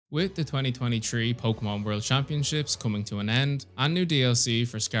With the 2023 Pokemon World Championships coming to an end and new DLC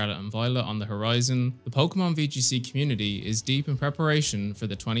for Scarlet and Violet on the horizon, the Pokemon VGC community is deep in preparation for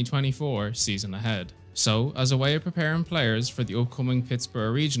the 2024 season ahead. So, as a way of preparing players for the upcoming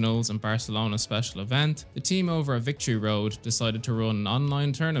Pittsburgh Regionals and Barcelona special event, the team over at Victory Road decided to run an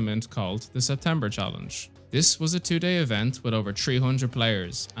online tournament called the September Challenge. This was a 2-day event with over 300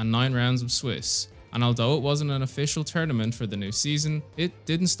 players and 9 rounds of Swiss. And although it wasn't an official tournament for the new season, it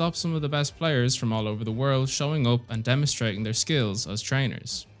didn't stop some of the best players from all over the world showing up and demonstrating their skills as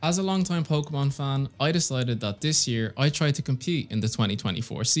trainers. As a longtime Pokemon fan, I decided that this year I'd try to compete in the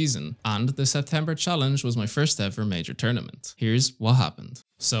 2024 season, and the September Challenge was my first ever major tournament. Here's what happened.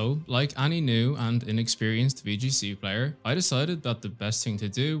 So, like any new and inexperienced VGC player, I decided that the best thing to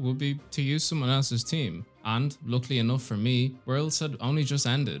do would be to use someone else's team. And luckily enough for me, Worlds had only just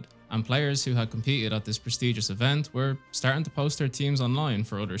ended, and players who had competed at this prestigious event were starting to post their teams online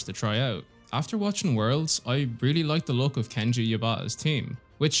for others to try out. After watching Worlds, I really liked the look of Kenji Yabata's team,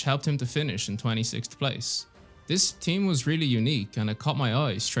 which helped him to finish in 26th place. This team was really unique and it caught my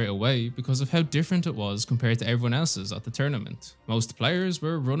eye straight away because of how different it was compared to everyone else's at the tournament. Most players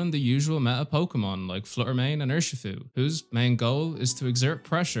were running the usual meta Pokemon like Fluttermane and Urshifu, whose main goal is to exert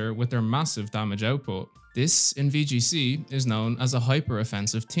pressure with their massive damage output. This, in VGC, is known as a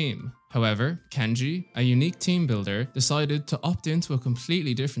hyper-offensive team. However, Kenji, a unique team builder, decided to opt into a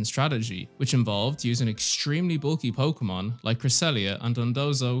completely different strategy, which involved using extremely bulky Pokemon like Cresselia and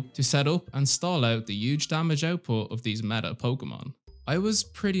Dondozo to set up and stall out the huge damage output of these meta Pokemon. I was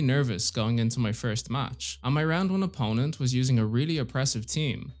pretty nervous going into my first match, and my round 1 opponent was using a really oppressive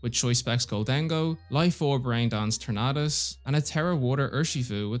team, with Choice Specs Goldengo, Life Orb Rain Dance Tornadus, and a Terra Water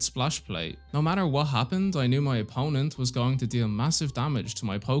Urshifu with Splash Plate. No matter what happened, I knew my opponent was going to deal massive damage to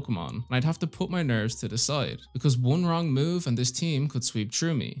my Pokemon, and I'd have to put my nerves to the side, because one wrong move and this team could sweep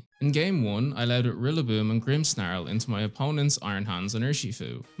through me. In game 1, I allowed Rillaboom and Grimmsnarl into my opponent's Iron Hands and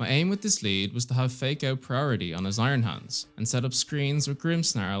Urshifu. My aim with this lead was to have Fake Out priority on his Iron Hands, and set up screens with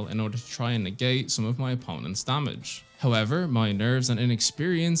Grimmsnarl in order to try and negate some of my opponent's damage. However, my nerves and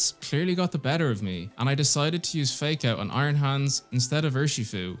inexperience clearly got the better of me, and I decided to use Fake Out on Iron Hands instead of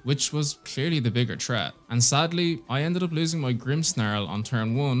Urshifu, which was clearly the bigger threat. And sadly, I ended up losing my Grimmsnarl on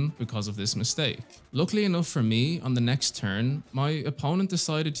turn 1 because of this mistake. Luckily enough for me, on the next turn, my opponent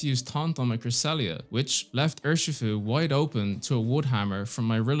decided to use Taunt on my Cresselia, which left Urshifu wide open to a Wood Hammer from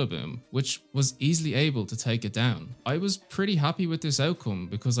my Rillaboom, which was easily able to take it down. I was pretty happy with this outcome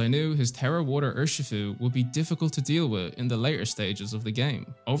because I knew his Terra Water Urshifu would be difficult to deal with in the later stages of the game.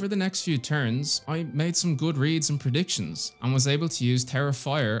 Over the next few turns, I made some good reads and predictions, and was able to use Terra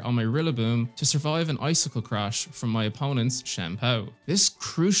Fire on my Rillaboom to survive an Icicle Crash from my opponent's Shenpao. This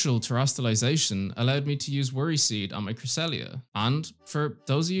crucial terastallization allowed me to use Worry Seed on my Cresselia. And for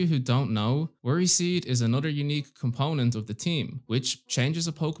those of you who don't know, Worry Seed is another unique component of the team, which changes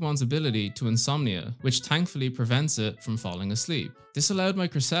a Pokemon's ability to Insomnia, which thankfully prevents it from falling asleep. This allowed my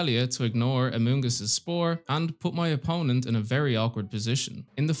Cresselia to ignore Amoonguss' Spore and put my opponent in a very awkward position.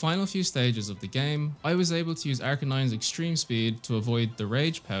 In the final few stages of the game, I was able to use Arcanine's Extreme Speed to avoid the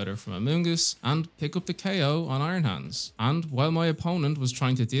Rage Powder from Amoonguss and pick up the KO on Iron Hands. And while my opponent was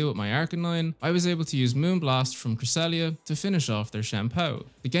trying to deal with my Arcanine, I was able to use Moonblast from Cresselia to finish off their Shenpao.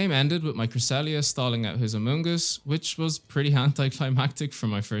 The game ended with my Cresselia stalling out his Amoonguss, which was pretty anticlimactic for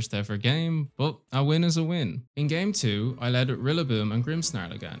my first ever game, but a win is a win. In game 2, I led with Rillaboom and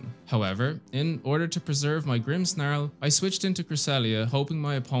Grimmsnarl again. However, in order to preserve my Grimmsnarl, I switched into Cresselia hoping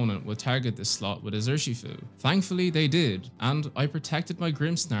my opponent would target this slot with his Urshifu. Thankfully they did, and I protected my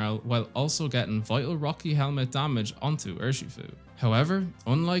Grimmsnarl while also getting vital Rocky Helmet damage onto Urshifu. However,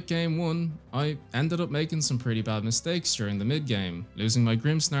 unlike game 1, I ended up making some pretty bad mistakes during the mid-game, losing my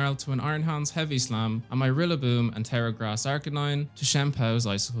Grimmsnarl to an Iron Hands Heavy Slam and my Rillaboom and Terra Grass Arcanine to Shenpao's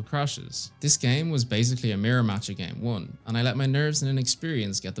Icicle Crashes. This game was basically a mirror match of game 1, and I let my nerves and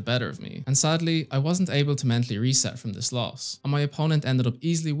inexperience get the better of me, and sadly, I wasn't able to mentally reset from this loss, and my opponent ended up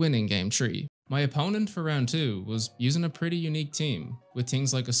easily winning game 3. My opponent for round 2 was using a pretty unique team, with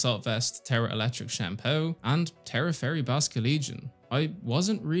things like Assault Vest, Terra Electric Shenpao, and Terra Fairy Basculegion. I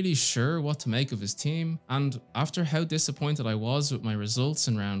wasn't really sure what to make of his team, and after how disappointed I was with my results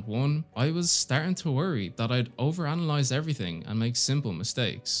in round 1, I was starting to worry that I'd overanalyze everything and make simple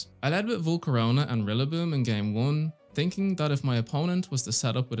mistakes. I led with Volcarona and Rillaboom in game 1, thinking that if my opponent was to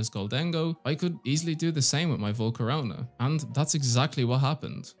set up with his Goldengo, I could easily do the same with my Volcarona, and that's exactly what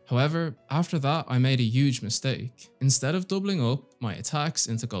happened. However, after that I made a huge mistake. Instead of doubling up my attacks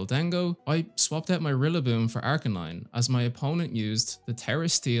into Goldengo, I swapped out my Rillaboom for Arcanine as my opponent used the Terra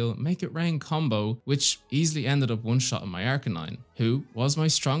Steel Make It Rain combo, which easily ended up one-shotting my Arcanine, who was my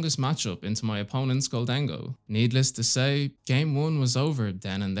strongest matchup into my opponent's Goldengo. Needless to say, game 1 was over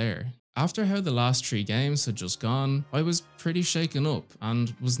then and there. After how the last 3 games had just gone, I was pretty shaken up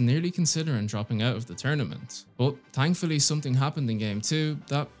and was nearly considering dropping out of the tournament. But thankfully something happened in game 2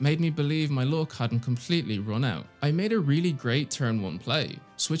 that made me believe my luck hadn't completely run out. I made a really great turn 1 play,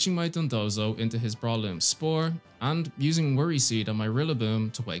 switching my Dondozo into his Brawloom Spore and using Worry Seed on my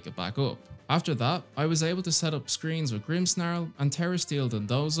Rillaboom to wake it back up. After that, I was able to set up screens with Grimmsnarl and Terra Steel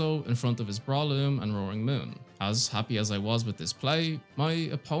Dondozo in front of his Brawloom and Roaring Moon. As happy as I was with this play, my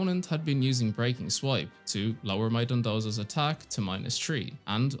opponent had been using Breaking Swipe to lower my Dondozo's attack to -3,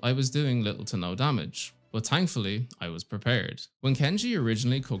 and I was doing little to no damage. But thankfully, I was prepared. When Kenji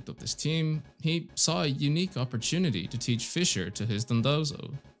originally cooked up this team, he saw a unique opportunity to teach Fisher to his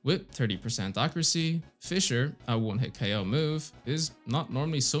Dondozo. With 30% accuracy, Fisher, a one-hit KO move, is not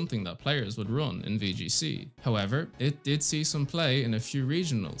normally something that players would run in VGC. However, it did see some play in a few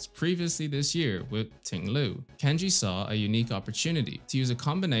regionals previously this year with Ting Lu. Kenji saw a unique opportunity to use a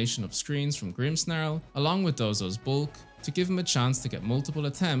combination of screens from Grimmsnarl along with Dozo's bulk to give him a chance to get multiple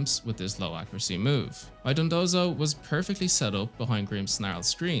attempts with this low accuracy move. My Dondozo was perfectly set up behind Grimmsnarl's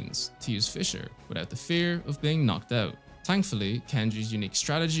screens to use Fisher without the fear of being knocked out. Thankfully, Kenji's unique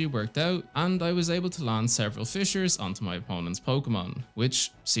strategy worked out and I was able to land several Fishers onto my opponent's Pokemon, which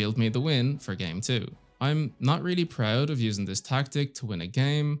sealed me the win for game 2. I'm not really proud of using this tactic to win a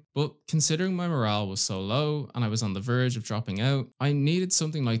game, but considering my morale was so low and I was on the verge of dropping out, I needed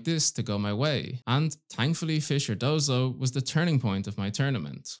something like this to go my way, and thankfully Fisher Dozo was the turning point of my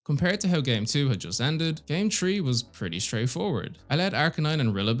tournament. Compared to how game 2 had just ended, game 3 was pretty straightforward. I led Arcanine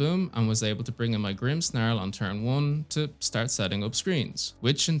and Rillaboom and was able to bring in my Grimmsnarl on turn 1 to start setting up screens,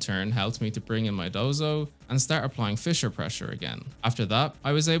 which in turn helped me to bring in my Dozo and start applying Fisher pressure again. After that,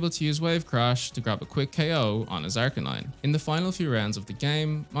 I was able to use Wave Crash to grab a quick KO on his Arcanine. In the final few rounds of the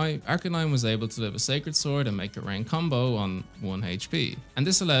game, my Arcanine was able to live a Sacred Sword and Make It Rain combo on 1 HP, and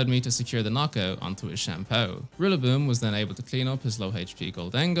this allowed me to secure the knockout onto his Shampoo. Rillaboom was then able to clean up his low HP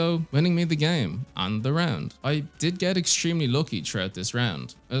Goldengo, winning me the game and the round. I did get extremely lucky throughout this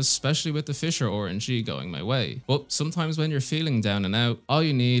round, especially with the Fisher RNG going my way, but sometimes when you're feeling down and out, all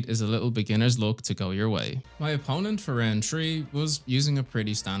you need is a little beginner's luck to go your way. My opponent for round 3 was using a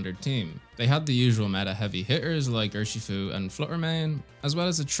pretty standard team. They had the usual meta heavy hitters like Urshifu and Fluttermane, as well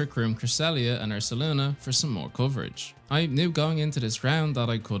as a Trick Room Cresselia and Ursaluna for some more coverage. I knew going into this round that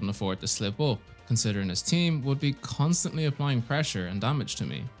I couldn't afford to slip up, considering his team would be constantly applying pressure and damage to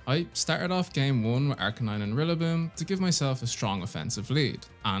me. I started off game 1 with Arcanine and Rillaboom to give myself a strong offensive lead,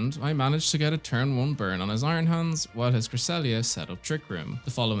 and I managed to get a turn 1 burn on his Iron Hands while his Cresselia set up Trick Room.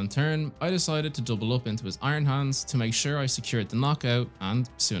 The following turn, I decided to double up into his Iron Hands to make sure I secured the knockout, and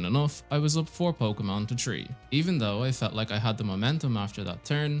soon enough, I was up 4 Pokemon to 3. Even though I felt like I had the momentum after that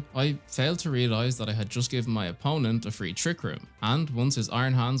turn, I failed to realise that I had just given my opponent a free Trick Room, and once his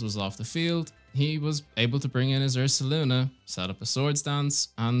Iron Hands was off the field, he was able to bring in his Ursaluna, set up a Swords Dance,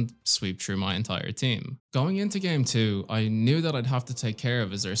 and sweep through my entire team. Going into game 2, I knew that I'd have to take care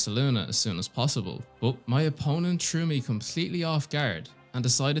of his Ursaluna as soon as possible, but my opponent threw me completely off guard and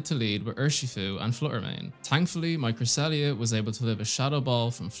decided to lead with Urshifu and Fluttermane. Thankfully, my Cresselia was able to live a Shadow Ball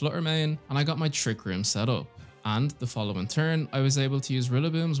from Fluttermane and I got my Trick Room set up. And the following turn, I was able to use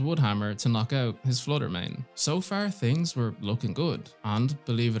Rillaboom's Woodhammer to knock out his Fluttermane. So far, things were looking good, and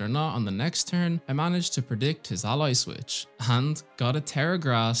believe it or not, on the next turn, I managed to predict his ally switch, and got a Terra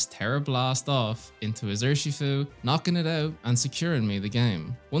Grass Terra Blast off into his Urshifu, knocking it out and securing me the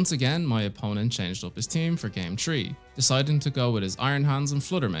game. Once again, my opponent changed up his team for game 3, deciding to go with his Iron Hands and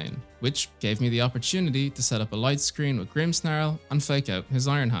Fluttermane, which gave me the opportunity to set up a light screen with Grimmsnarl and fake out his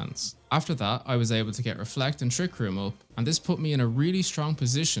Iron Hands. After that, I was able to get Reflect and Trick Room up, and this put me in a really strong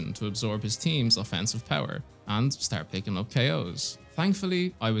position to absorb his team's offensive power and start picking up KOs.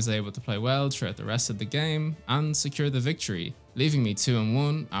 Thankfully, I was able to play well throughout the rest of the game and secure the victory, leaving me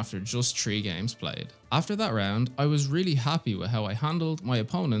 2-1 after just 3 games played. After that round, I was really happy with how I handled my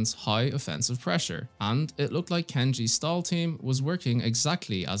opponent's high offensive pressure, and it looked like Kenji's stall team was working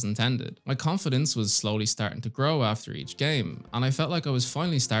exactly as intended. My confidence was slowly starting to grow after each game, and I felt like I was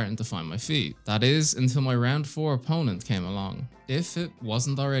finally starting to find my feet. That is, until my round 4 opponent came along. If it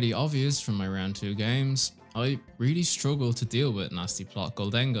wasn't already obvious from my round 2 games, I really struggle to deal with nasty plot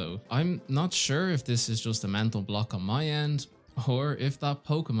Goldengo. I'm not sure if this is just a mental block on my end, or if that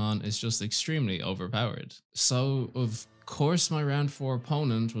Pokemon is just extremely overpowered. So of course my round 4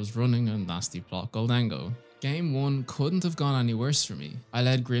 opponent was running a nasty plot Goldengo. Game 1 couldn't have gone any worse for me. I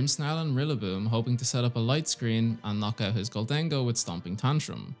led Grimmsnarl and Rillaboom hoping to set up a light screen and knock out his Goldengo with Stomping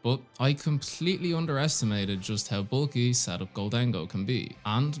Tantrum, but I completely underestimated just how bulky setup Goldengo can be,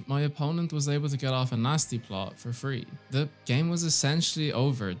 and my opponent was able to get off a nasty plot for free. The game was essentially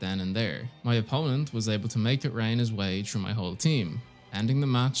over then and there. My opponent was able to make it rain his way through my whole team, ending the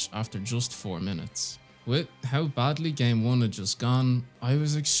match after just 4 minutes. With how badly game 1 had just gone, I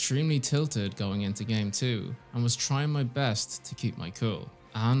was extremely tilted going into game 2 and was trying my best to keep my cool.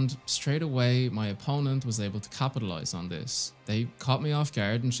 And straight away my opponent was able to capitalize on this. They caught me off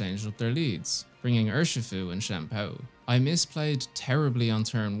guard and changed up their leads, bringing Urshifu and Shenpao. I misplayed terribly on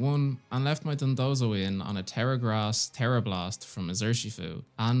turn 1 and left my Dondozo in on a Terra Grass Terra Blast from his Urshifu,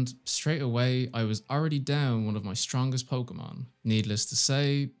 and straight away I was already down one of my strongest Pokemon. Needless to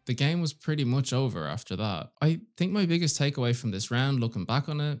say, the game was pretty much over after that. I think my biggest takeaway from this round looking back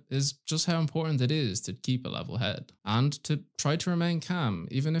on it is just how important it is to keep a level head, and to try to remain calm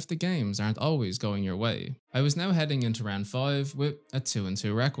even if the games aren't always going your way. I was now heading into round 5 with a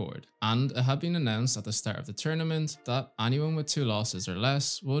 2-2 record, and it had been announced at the start of the tournament that anyone with 2 losses or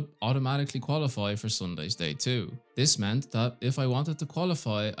less would automatically qualify for Sunday's day 2. This meant that if I wanted to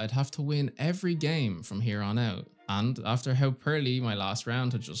qualify, I'd have to win every game from here on out. And after how poorly my last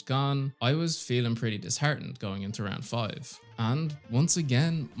round had just gone, I was feeling pretty disheartened going into round 5. And once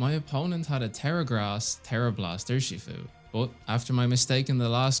again, my opponent had a Terra Grass Terra Blast Urshifu. But after my mistake in the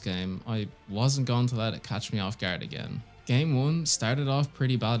last game, I wasn't going to let it catch me off guard again. Game 1 started off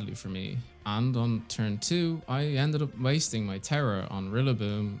pretty badly for me, and on turn 2, I ended up wasting my Terra on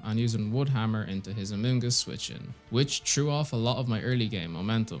Rillaboom and using Wood Hammer into his Amoonguss switch-in, which threw off a lot of my early game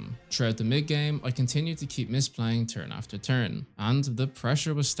momentum. Throughout the mid game, I continued to keep misplaying turn after turn, and the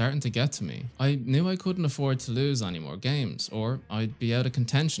pressure was starting to get to me. I knew I couldn't afford to lose any more games, or I'd be out of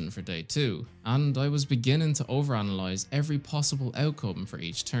contention for day 2, and I was beginning to overanalyze every possible outcome for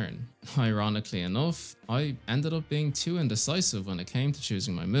each turn. Ironically enough, I ended up being too indecisive when it came to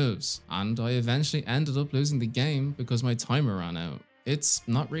choosing my moves, and I eventually ended up losing the game because my timer ran out. It's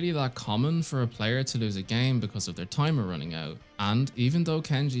not really that common for a player to lose a game because of their timer running out, and even though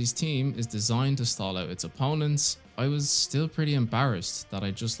Kenji's team is designed to stall out its opponents, I was still pretty embarrassed that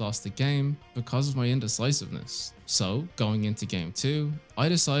I just lost the game because of my indecisiveness. So, going into game 2, I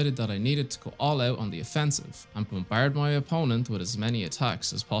decided that I needed to go all out on the offensive and bombard my opponent with as many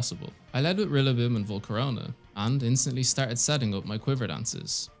attacks as possible. I led with Rillaboom and Volcarona, and instantly started setting up my Quiver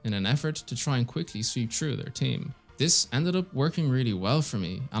Dances, in an effort to try and quickly sweep through their team. This ended up working really well for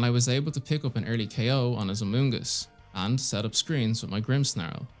me, and I was able to pick up an early KO on his Amoonguss, and set up screens with my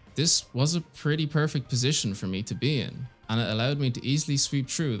Grimmsnarl. This was a pretty perfect position for me to be in, and it allowed me to easily sweep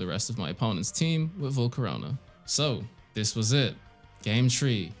through the rest of my opponent's team with Volcarona. So, this was it. Game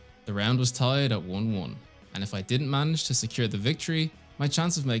 3. The round was tied at 1-1, and if I didn't manage to secure the victory, my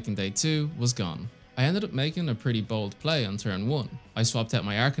chance of making day 2 was gone. I ended up making a pretty bold play on turn 1. I swapped out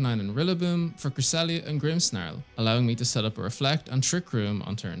my Arcanine and Rillaboom for Cresselia and Grimmsnarl, allowing me to set up a Reflect and Trick Room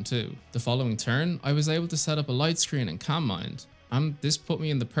on turn 2. The following turn, I was able to set up a Light Screen and Calm Mind, and this put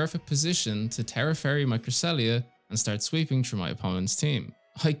me in the perfect position to Terra Fairy my Cresselia and start sweeping through my opponent's team.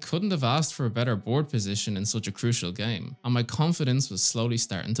 I couldn't have asked for a better board position in such a crucial game, and my confidence was slowly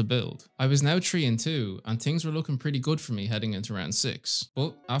starting to build. I was now 3-2, and things were looking pretty good for me heading into round 6.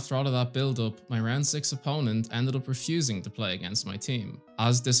 But after all of that build up, my round 6 opponent ended up refusing to play against my team.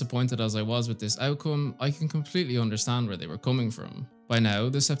 As disappointed as I was with this outcome, I can completely understand where they were coming from. By now,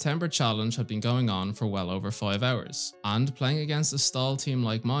 the September challenge had been going on for well over 5 hours, and playing against a stall team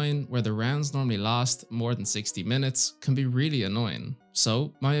like mine, where the rounds normally last more than 60 minutes, can be really annoying.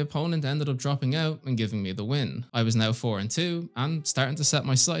 So, my opponent ended up dropping out and giving me the win. I was now 4-2, and starting to set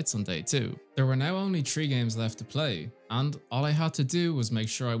my sights on day 2. There were now only 3 games left to play, and all I had to do was make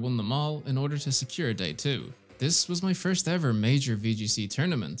sure I won them all in order to secure day 2. This was my first ever major VGC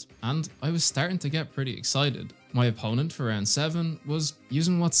tournament, and I was starting to get pretty excited. My opponent for round 7 was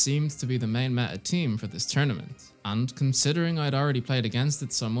using what seemed to be the main meta team for this tournament, and considering I'd already played against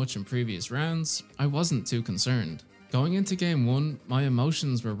it so much in previous rounds, I wasn't too concerned. Going into game 1, my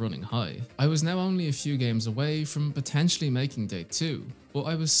emotions were running high. I was now only a few games away from potentially making day 2, but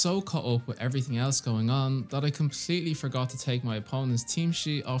I was so caught up with everything else going on that I completely forgot to take my opponent's team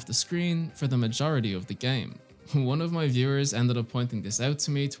sheet off the screen for the majority of the game. One of my viewers ended up pointing this out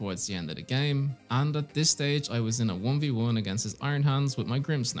to me towards the end of the game, and at this stage I was in a 1v1 against his Iron Hands with my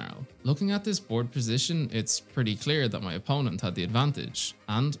Grimmsnarl. Looking at this board position, it's pretty clear that my opponent had the advantage,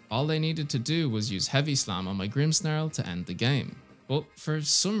 and all they needed to do was use Heavy Slam on my Grimmsnarl to end the game. But for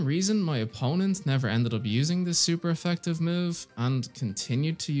some reason my opponent never ended up using this super effective move and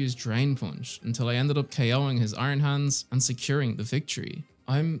continued to use Drain Punch until I ended up KOing his Iron Hands and securing the victory.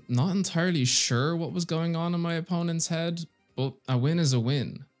 I'm not entirely sure what was going on in my opponent's head, but a win is a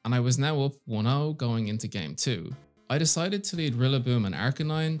win, and I was now up 1-0 going into game 2. I decided to lead Rillaboom and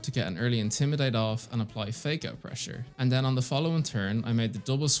Arcanine to get an early Intimidate off and apply Fake Out pressure, and then on the following turn I made the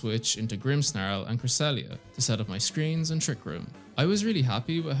double switch into Grimmsnarl and Cresselia to set up my screens and Trick Room. I was really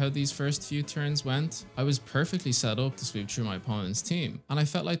happy with how these first few turns went. I was perfectly set up to sweep through my opponent's team, and I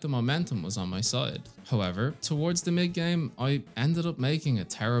felt like the momentum was on my side. However, towards the mid game, I ended up making a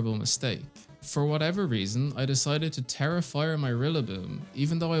terrible mistake. For whatever reason, I decided to Terra Fire my Rillaboom,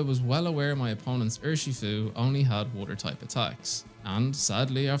 even though I was well aware my opponent's Urshifu only had water type attacks. And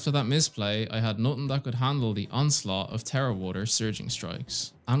sadly, after that misplay, I had nothing that could handle the onslaught of Terra Water Surging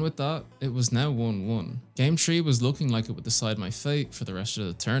Strikes. And with that, it was now 1-1. Game 3 was looking like it would decide my fate for the rest of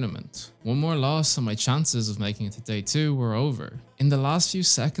the tournament. One more loss and my chances of making it to day 2 were over. In the last few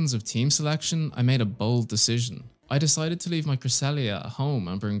seconds of team selection, I made a bold decision. I decided to leave my Cresselia at home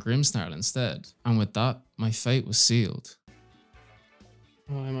and bring Grimmsnarl instead, and with that, my fate was sealed.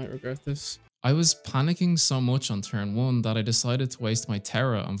 Oh, I might regret this. I was panicking so much on turn 1 that I decided to waste my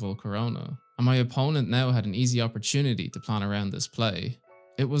Terra on Volcarona, and my opponent now had an easy opportunity to plan around this play.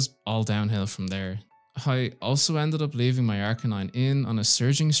 It was all downhill from there. I also ended up leaving my Arcanine in on a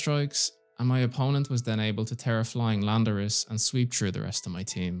Surging Strikes, and my opponent was then able to Terra Flying Landorus and sweep through the rest of my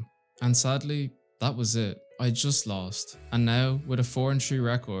team. And sadly, that was it. I just lost, and now with a 4-3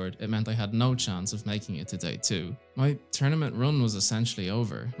 record, it meant I had no chance of making it to day 2. My tournament run was essentially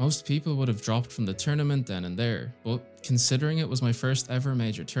over. Most people would have dropped from the tournament then and there, but considering it was my first ever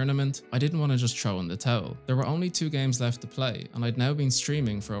major tournament, I didn't want to just throw in the towel. There were only 2 games left to play, and I'd now been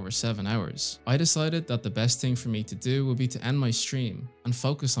streaming for over 7 hours. I decided that the best thing for me to do would be to end my stream and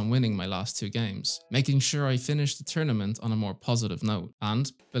focus on winning my last 2 games, making sure I finished the tournament on a more positive note.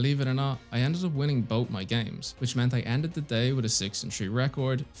 And believe it or not, I ended up winning both my games, which meant I ended the day with a 6-3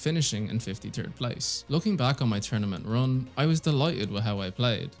 record, finishing in 53rd place. Looking back on my tournament run, I was delighted with how I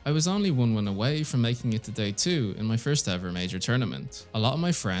played. I was only 1 win away from making it to day 2 in my first ever major tournament. A lot of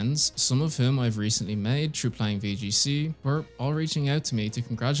my friends, some of whom I've recently made through playing VGC, were all reaching out to me to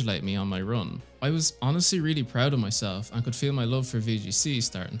congratulate me on my run. I was honestly really proud of myself and could feel my love for VGC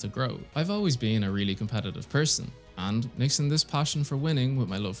starting to grow. I've always been a really competitive person, and mixing this passion for winning with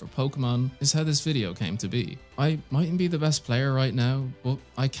my love for Pokemon is how this video came to be. I mightn't be the best player right now, but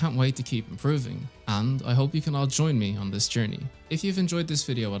I can't wait to keep improving, and I hope you can all join me on this journey. If you've enjoyed this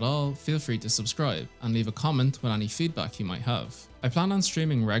video at all, feel free to subscribe and leave a comment with any feedback you might have. I plan on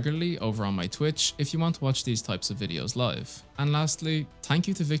streaming regularly over on my Twitch if you want to watch these types of videos live. And lastly, thank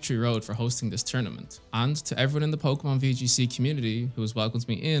you to Victory Road for hosting this tournament, and to everyone in the Pokemon VGC community who has welcomed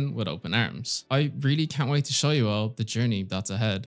me in with open arms. I really can't wait to show you all the journey that's ahead.